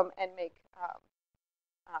 stuff them, and make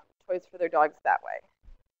toys for their dogs that way.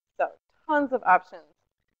 So tons of options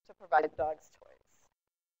to provide dogs toys.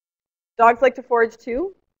 Dogs like to forage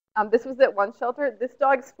too. This was at one shelter. This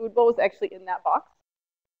dog's food bowl was actually in that box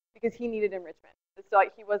because he needed enrichment. This dog,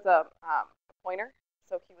 he was a pointer,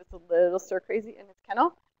 so he was a little stir crazy in his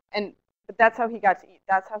kennel, but that's how he got to eat.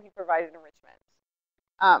 That's how he provided enrichment.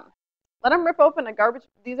 Let him rip open a garbage.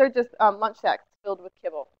 These are just lunch sacks filled with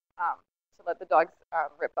kibble to let the dogs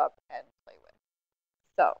rip up and play with.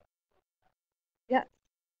 So, yeah.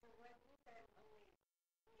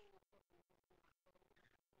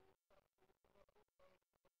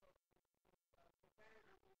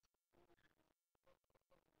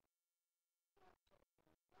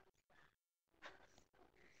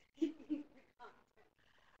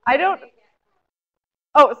 I don't.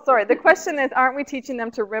 Oh, sorry. The question is, aren't we teaching them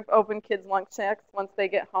to rip open kids' lunch sacks once they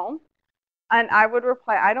get home? And I would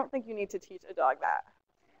reply, I don't think you need to teach a dog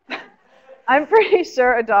that. I'm pretty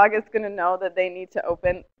sure a dog is going to know that they need to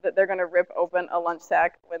that they're going to rip open a lunch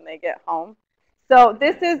sack when they get home. So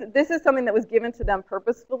this is something that was given to them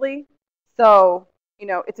purposefully. So, you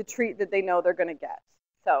know, it's a treat that they know they're going to get.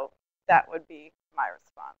 So that would be my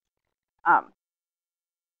response.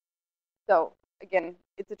 So again,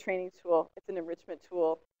 it's a training tool. It's an enrichment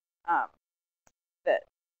tool that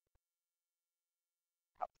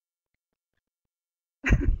helps.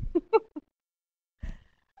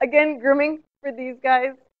 Again, grooming for these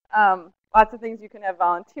guys. Lots of things you can have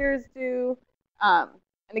volunteers do. And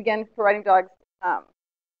again, providing dogs,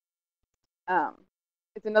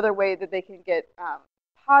 it's another way that they can get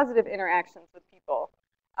positive interactions with people.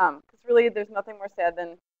 Because really, there's nothing more sad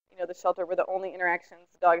than, you know, the shelter where the only interactions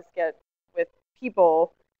the dogs get with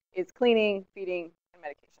people is cleaning, feeding, and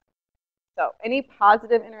medication. So any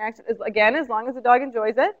positive interaction, again, as long as the dog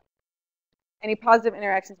enjoys it, any positive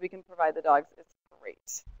interactions we can provide the dogs is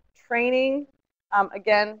great. Training,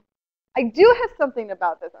 again, I do have something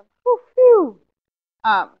about this.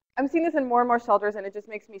 I'm seeing this in more and more shelters, and it just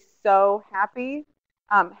makes me so happy.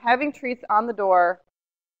 Having treats on the door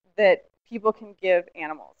that people can give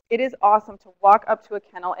animals. It is awesome to walk up to a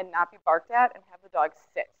kennel and not be barked at and have the dog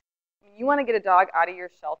sit. When you want to get a dog out of your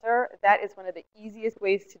shelter, that is one of the easiest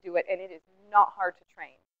ways to do it, and it is not hard to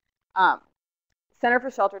train. Center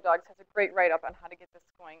for Shelter Dogs has a great write-up on how to get this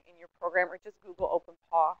going in your program, or just Google Open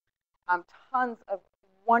Paw. Tons of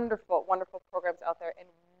wonderful, wonderful programs out there, and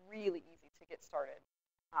really easy to get started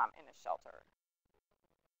in a shelter.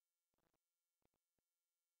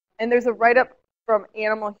 And there's a write-up from if you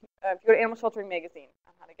go to Animal Sheltering Magazine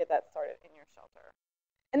on how to get that started in your shelter.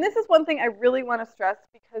 And this is one thing I really want to stress,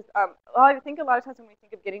 because I think a lot of times when we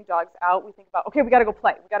think of getting dogs out, we think about, okay, we got to go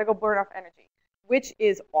play. We got to go burn off energy, which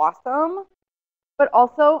is awesome. But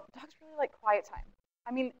also, dogs really like quiet time.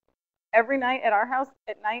 I mean, every night at our house,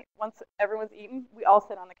 at night, once everyone's eaten, we all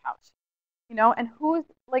sit on the couch. You know, and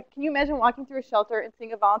can you imagine walking through a shelter and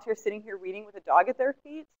seeing a volunteer sitting here reading with a dog at their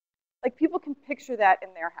feet? Like, people can picture that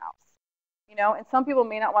in their house. You know, and some people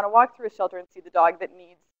may not want to walk through a shelter and see the dog that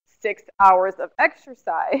needs 6 hours of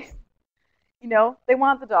exercise. You know, they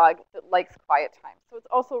want the dog that likes quiet time. So it's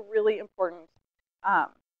also really important,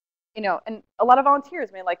 you know, and a lot of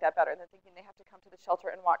volunteers may like that better. They're thinking they have to come to the shelter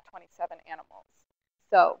and walk 27 animals.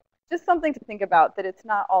 So just something to think about, that it's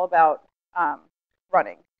not all about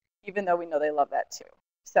running, even though we know they love that too.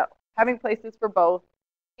 So having places for both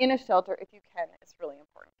in a shelter, if you can, is really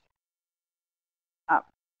important.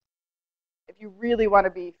 If you really want to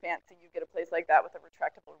be fancy, you get a place like that with a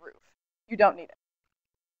retractable roof. You don't need it.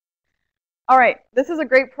 All right, this is a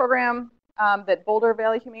great program that Boulder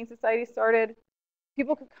Valley Humane Society started.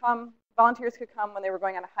 People could come, volunteers could come when they were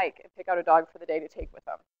going on a hike and pick out a dog for the day to take with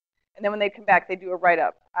them. And then when they come back, they do a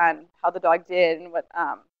write-up on how the dog did and what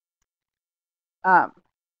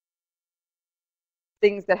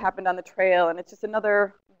things that happened on the trail. And it's just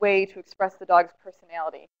another way to express the dog's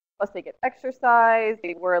personality. Plus, they get exercise.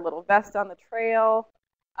 They wear a little vest on the trail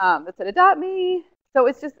that said, "Adopt me." So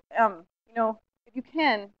it's just, you know, if you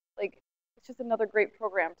can, like, it's just another great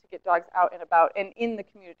program to get dogs out and about and in the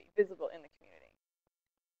community, visible in the community.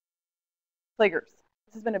 Playgroups.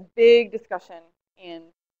 This has been a big discussion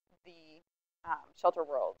in the shelter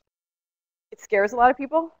world. It scares a lot of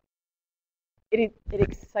people. It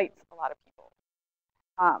excites a lot of people.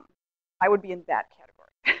 I would be in that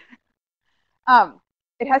category.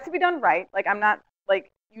 It has to be done right. Like, I'm not,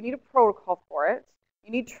 like, you need a protocol for it.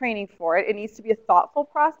 You need training for it. It needs to be a thoughtful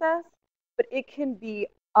process, but it can be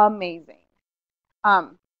amazing.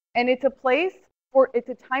 And it's a place it's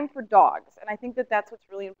a time for dogs. And I think that that's what's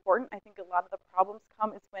really important. I think a lot of the problems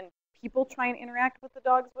come is when people try and interact with the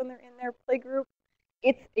dogs when they're in their play group.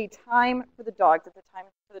 It's a time for the dogs. It's a time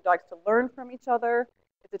for the dogs to learn from each other.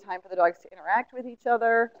 It's a time for the dogs to interact with each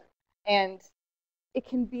other. And it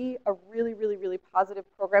can be a really, really, really positive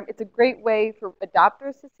program. It's a great way for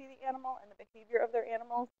adopters to see the animal and the behavior of their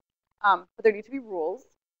animals, but there need to be rules.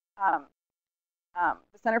 The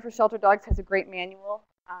Center for Shelter Dogs has a great manual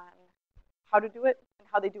on how to do it and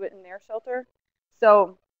how they do it in their shelter.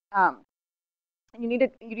 So you need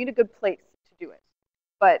a good place to do it.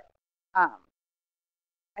 But I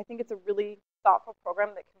think it's a really thoughtful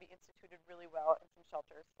program that can be instituted really well in some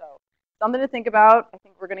shelters. So something to think about. I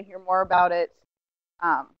think we're going to hear more about it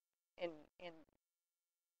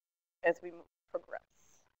as we progress.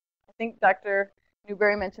 I think Dr.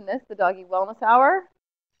 Newberry mentioned this, the Doggy Wellness Hour.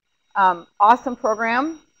 Awesome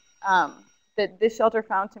program that this shelter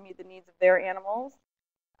found to meet the needs of their animals.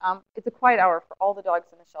 It's a quiet hour for all the dogs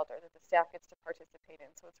in the shelter that the staff gets to participate in.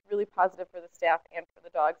 So it's really positive for the staff and for the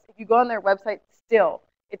dogs. If you go on their website, still,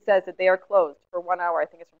 it says that they are closed for 1 hour. I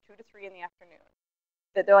think it's from 2 to 3 in the afternoon.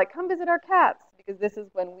 That they're like, come visit our cats, because this is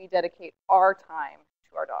when we dedicate our time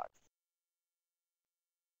to our dogs.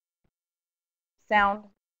 Sound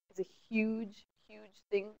is a huge, huge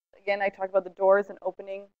thing. Again, I talked about the doors and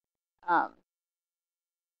opening.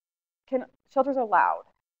 Shelters are loud.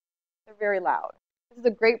 They're very loud. This is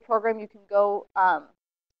a great program. You can go.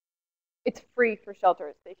 It's free for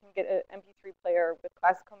shelters. They can get an MP3 player with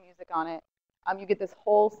classical music on it. You get this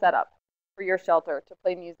whole setup for your shelter to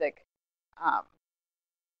play music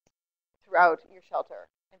throughout your shelter.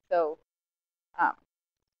 And so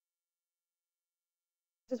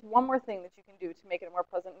just one more thing that you can do to make it a more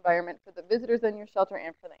pleasant environment for the visitors in your shelter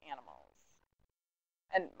and for the animals.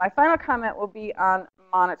 And my final comment will be on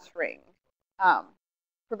monitoring.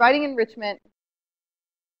 Providing enrichment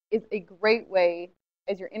is a great way,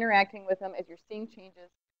 as you're interacting with them, as you're seeing changes,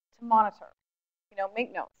 to monitor. You know,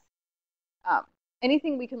 make notes.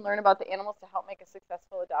 Anything we can learn about the animals to help make a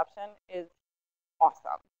successful adoption is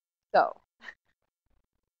awesome. So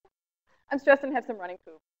I'm stressed and have some running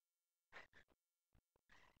poop.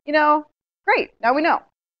 You know, great. Now we know.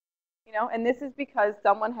 You know, and this is because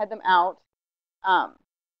someone had them out,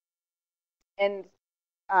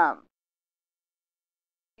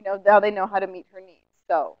 you know, now they know how to meet her needs.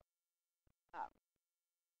 So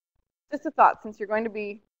just a thought, since you're going to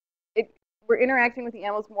be, we're interacting with the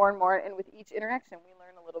animals more and more, and with each interaction, we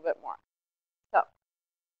learn a little bit more. So,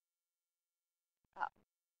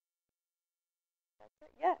 that's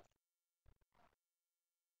it. Yes.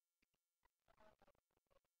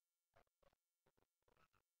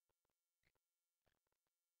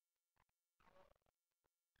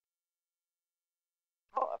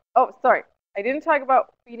 Oh, sorry. I didn't talk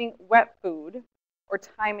about feeding wet food or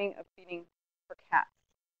timing of feeding for cats.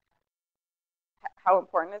 How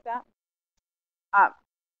important is that? Um,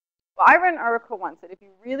 well, I read an article once that if you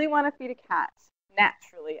really want to feed a cat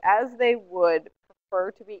naturally, as they would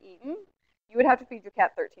prefer to be eaten, you would have to feed your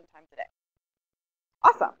cat 13 times a day.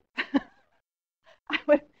 Awesome.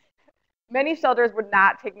 Many shelters would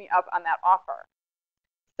not take me up on that offer.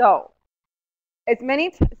 So,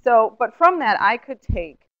 but from that, I could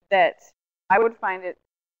take that I would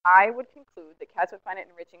conclude that cats would find it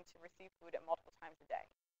enriching to receive food at multiple times a day.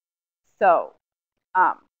 So,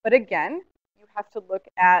 but again, you have to look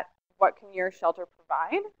at what can your shelter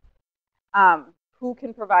provide, who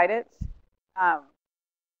can provide it,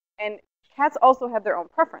 and cats also have their own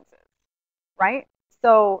preferences, right?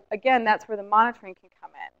 So again, that's where the monitoring can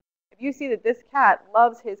come in. If you see that this cat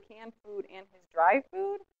loves his canned food and his dry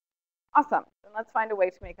food, awesome. Then let's find a way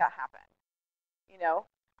to make that happen. You know,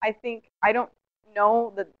 I don't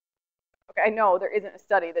know that. Okay, I know there isn't a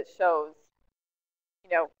study that shows,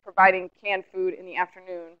 providing canned food in the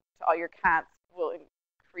afternoon to all your cats will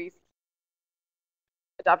increase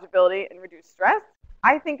adaptability and reduce stress.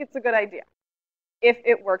 I think it's a good idea if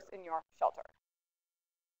it works in your shelter.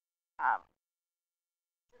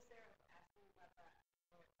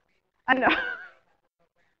 I know.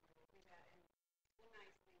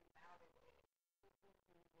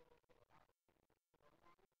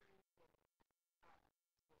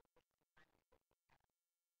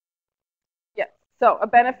 Yes. So a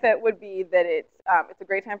benefit would be that it's a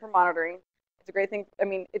great time for monitoring. It's a great thing. I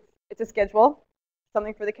mean, it's a schedule,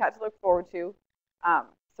 something for the cat to look forward to.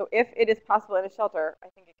 So if it is possible in a shelter, I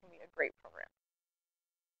think it can be a great program.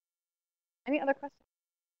 Any other questions?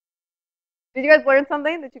 Did you guys learn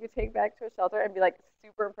something that you could take back to a shelter and be like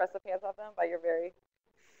super impressed the pants off them by your very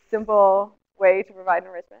simple way to provide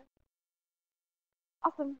enrichment?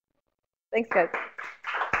 Awesome. Thanks, guys.